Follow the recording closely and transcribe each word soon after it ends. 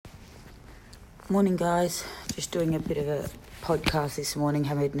Morning, guys. Just doing a bit of a podcast this morning,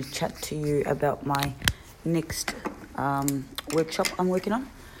 having a chat to you about my next workshop I'm working on.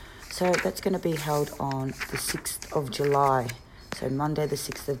 So that's going to be held on the 6th of July. So Monday the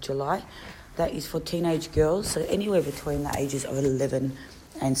 6th of July. That is for teenage girls, so anywhere between the ages of 11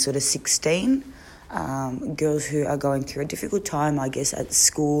 and sort of 16. Girls who are going through a difficult time, I guess, at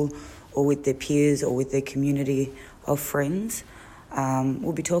school or with their peers or with their community of friends.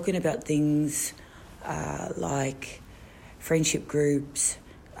 We'll be talking about things like friendship groups,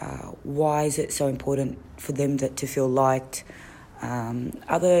 why is it so important for them to feel liked,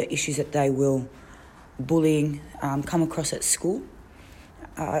 other issues that they will, bullying, come across at school.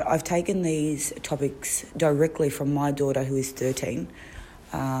 I've taken these topics directly from my daughter, who is 13,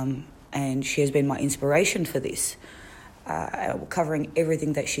 and she has been my inspiration for this, covering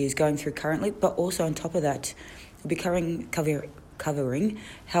everything that she is going through currently, but also on top of that, we'll be covering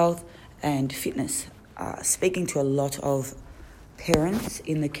health and fitness, speaking to a lot of parents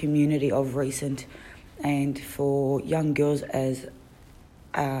in the community of recent, and for young girls as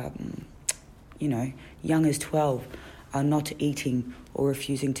young as 12 are not eating or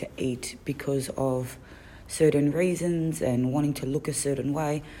refusing to eat because of certain reasons and wanting to look a certain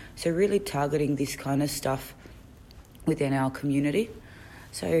way. So really targeting this kind of stuff within our community.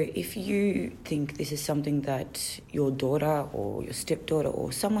 So if you think this is something that your daughter or your stepdaughter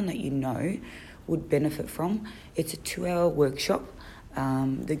or someone that you know would benefit from, it's a 2-hour workshop.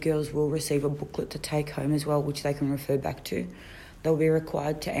 The girls will receive a booklet to take home as well, which they can refer back to. They'll be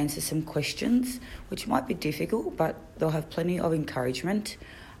required to answer some questions, which might be difficult, but they'll have plenty of encouragement.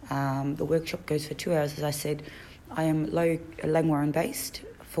 The workshop goes for 2 hours, as I said. I am Langwarrin based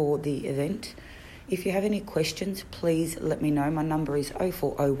for the event. If you have any questions, please let me know. My number is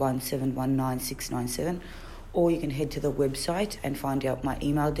 0401 719 697, or you can head to the website and find out my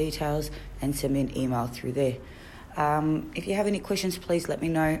email details and send me an email through there. If you have any questions, please let me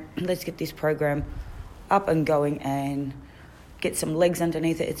know. Let's get this program up and going and get some legs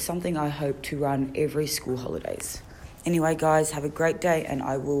underneath it. It's something I hope to run every school holidays. Anyway, guys, have a great day, and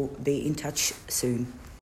I will be in touch soon.